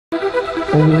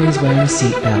Always wear a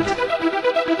seatbelt.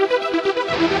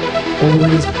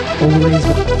 Always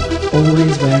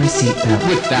wear a seatbelt.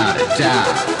 Without a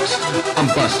doubt, I'm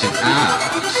busting out.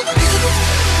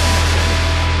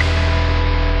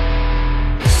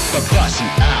 But busting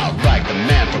out like the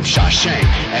man from Shawshank.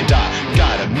 And I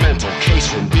got a mental case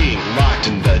from being locked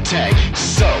in the tank.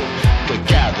 So,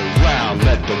 gather round,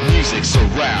 let the music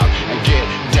surround, and get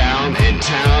down in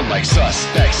town like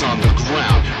suspects on the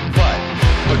ground.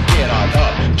 But get on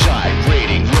up,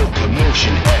 gyrating,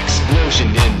 locomotion, explosion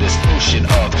in this ocean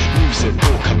of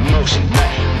musical commotion.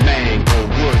 Mango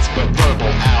words, but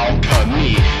verbal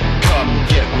alchemy. Come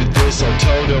get with this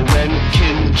Ototo and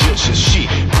Kinjitsushi.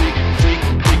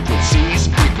 Frequencies,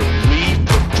 frequently,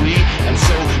 for free, and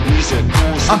so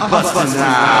musicals. I'm busting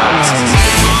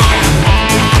out.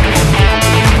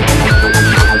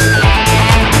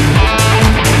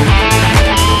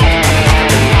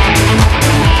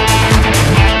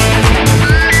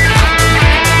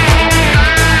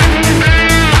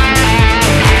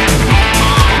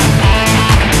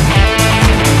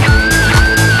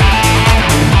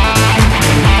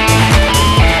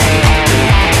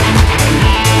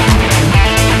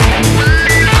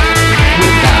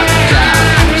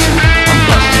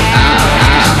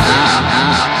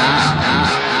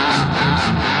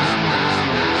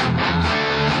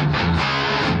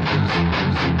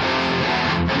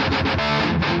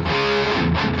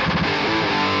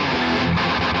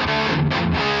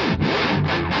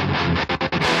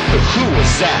 Who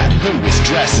is that? Who is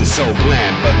dressing so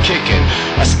bland but kicking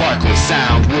a sparkling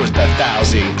sound worth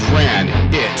 1,000 grand?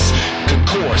 It's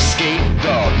Kakor Skate,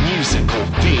 the musical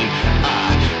fiend.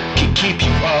 I can keep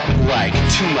you up like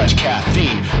too much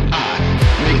caffeine. I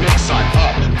mix on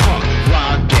up, punk,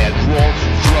 rock and roll,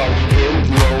 throw in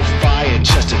low fire,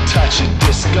 just a touch of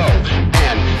disco,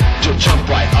 and you'll jump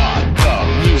right on the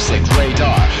music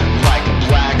radar like a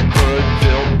blackbird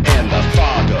built in the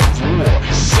fog of war.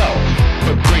 So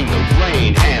bring the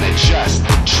rain and adjust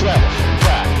the treble.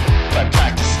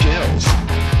 Practice skills,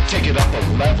 take it up a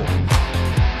level.